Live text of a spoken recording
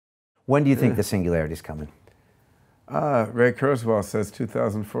When do you think the singularity is coming? Ray Kurzweil says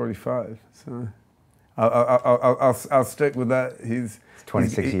 2045. So I'll stick with that. It's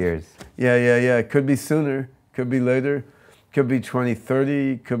 26 years. Yeah. Could be sooner. Could be later. Could be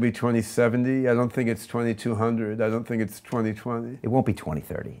 2030. Could be 2070. I don't think it's 2200. I don't think it's 2020. It won't be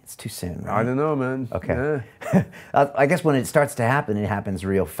 2030. It's too soon, right? I don't know, man. Okay. Yeah. I guess when it starts to happen, it happens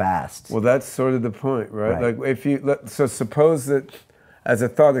real fast. Well, that's sort of the point, right? Like if you so suppose that as a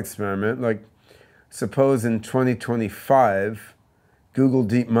thought experiment, like suppose in 2025, Google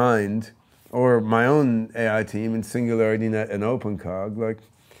DeepMind or my own AI team in SingularityNET and OpenCog, like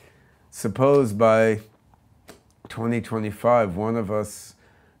suppose by 2025, one of us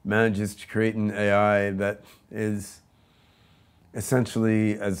manages to create an AI that is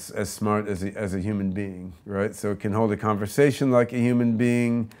essentially as smart as a human being, right? So it can hold a conversation like a human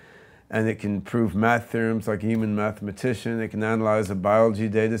being, and it can prove math theorems like a human mathematician. It can analyze a biology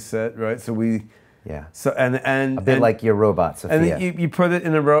data set, right? So we, so and a bit like your robot, Sophia. And you put it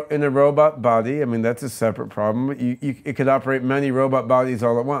in a robot body. I mean, that's a separate problem. It could operate many robot bodies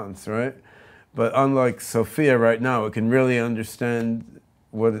all at once, right? But unlike Sophia right now, it can really understand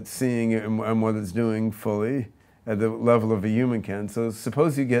what it's seeing and what it's doing fully at the level of a human can. So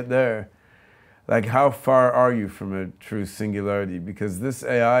suppose you get there, like how far are you from a true singularity? Because this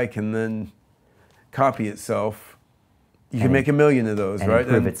AI can then copy itself. You can make 1 million of those, right?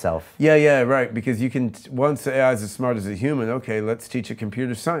 Improve itself. Yeah, right. Because you can, once the AI is as smart as a human, okay, let's teach it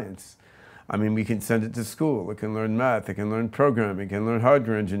computer science. I mean, we can send it to school. It can learn math. It can learn programming. It can learn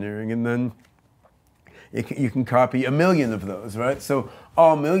hardware engineering. And then you can copy 1 million of those, right? So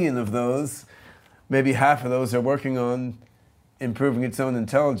all 1 million of those, maybe half of those are working on improving its own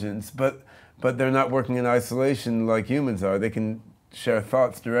intelligence, but they're not working in isolation like humans are. They can share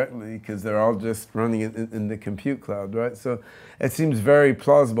thoughts directly because they're all just running in the compute cloud, right? So it seems very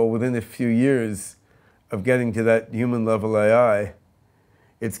plausible within a few years of getting to that human level AI,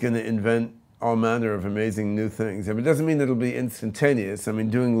 it's going to invent all manner of amazing new things. It doesn't mean it'll be instantaneous. I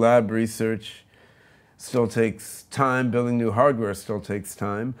mean, doing lab research still takes time, building new hardware still takes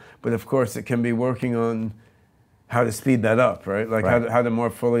time, but of course it can be working on how to speed that up, right? Like how to more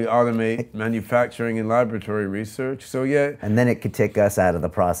fully automate manufacturing and laboratory research. So yeah. And then it could take us out of the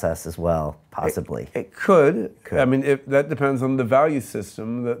process as well, possibly. It could. I mean, that depends on the value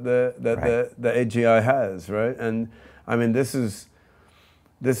system that the AGI has, right? And I mean, this is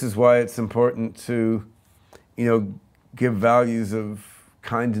why it's important to, give values of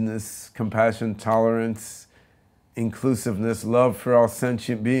kindness, compassion, tolerance, inclusiveness, love for all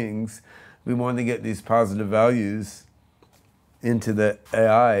sentient beings. We want to get these positive values into the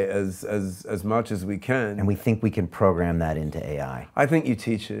AI as much as we can. And we think we can program that into AI. I think you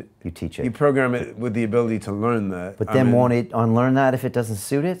teach it. You teach it. You program it with the ability to learn that. But then won't it unlearn that if it doesn't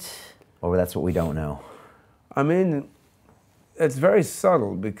suit it? Or that's what we don't know? I mean, it's very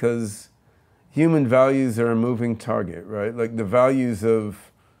subtle because human values are a moving target, right? Like the values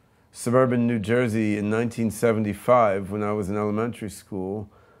of suburban New Jersey in 1975 when I was in elementary school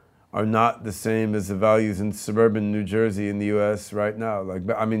are not the same as the values in suburban New Jersey in the US right now. Like,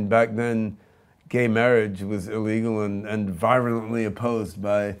 I mean, back then, gay marriage was illegal and violently opposed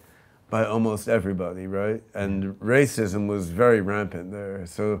by almost everybody, right? And racism was very rampant there.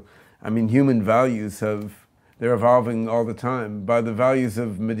 So, I mean, human values they're evolving all the time. By the values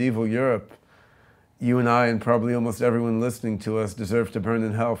of medieval Europe, you and I and probably almost everyone listening to us deserve to burn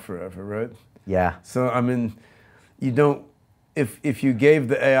in hell forever, right? Yeah. So, I mean, you don't, if you gave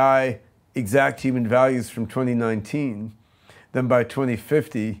the AI exact human values from 2019, then by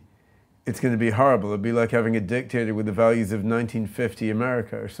 2050, it's going to be horrible. It'd be like having a dictator with the values of 1950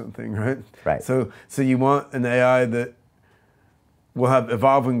 America or something, right? Right. So you want an AI that will have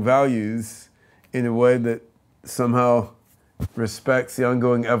evolving values in a way that somehow respects the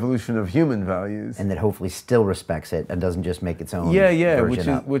ongoing evolution of human values, and that hopefully still respects it and doesn't just make its own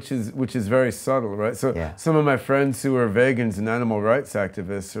which is very subtle, right? So some of my friends who are vegans and animal rights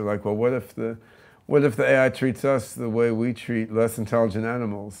activists are like, well, what if the AI treats us the way we treat less intelligent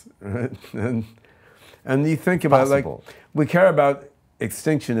animals, right? And you think about like we care about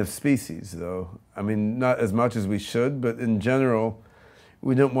extinction of species, though. I mean, not as much as we should, but in general,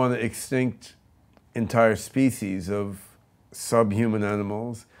 we don't want to extinct entire species of subhuman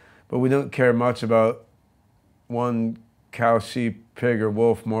animals, but we don't care much about one cow, sheep, pig, or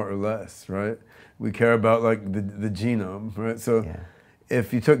wolf more or less, right? We care about like the genome, right? So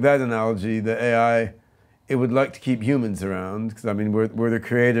if you took that analogy, the AI, it would like to keep humans around, because I mean, we're the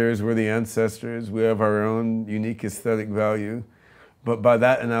creators, we're the ancestors, we have our own unique aesthetic value, but by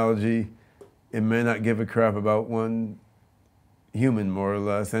that analogy, it may not give a crap about one human, more or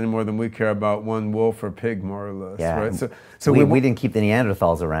less, any more than we care about one wolf or pig, more or less, Yeah. right? So we didn't keep the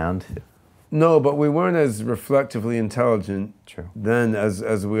Neanderthals around. no, but we weren't as reflectively intelligent True. then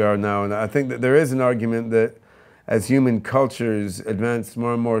as we are now. And I think that there is an argument that as human cultures advance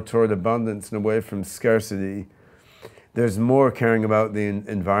more and more toward abundance and away from scarcity, there's more caring about the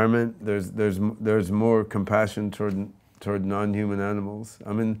environment. There's more compassion toward non-human animals.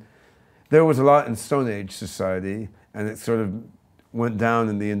 I mean, there was a lot in Stone Age society, and it sort of went down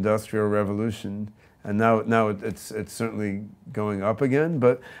in the Industrial Revolution, and now it's certainly going up again.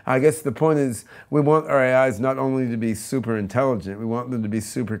 But I guess the point is, we want our AIs not only to be super intelligent, we want them to be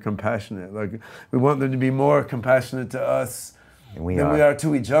super compassionate. Like, we want them to be more compassionate to us than we are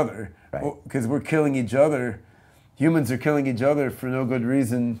to each other, because we're killing each other. Humans are killing each other for no good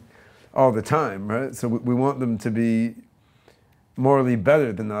reason all the time, right? So we want them to be morally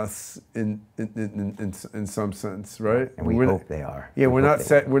better than us in some sense, right? And we hope they are. Yeah, we're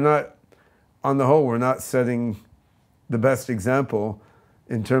not on the whole, we're not setting the best example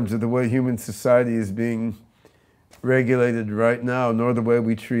in terms of the way human society is being regulated right now, nor the way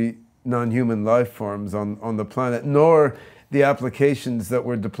we treat non-human life forms on the planet, nor the applications that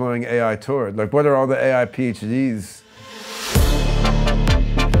we're deploying AI toward. Like, what are all the AI PhDs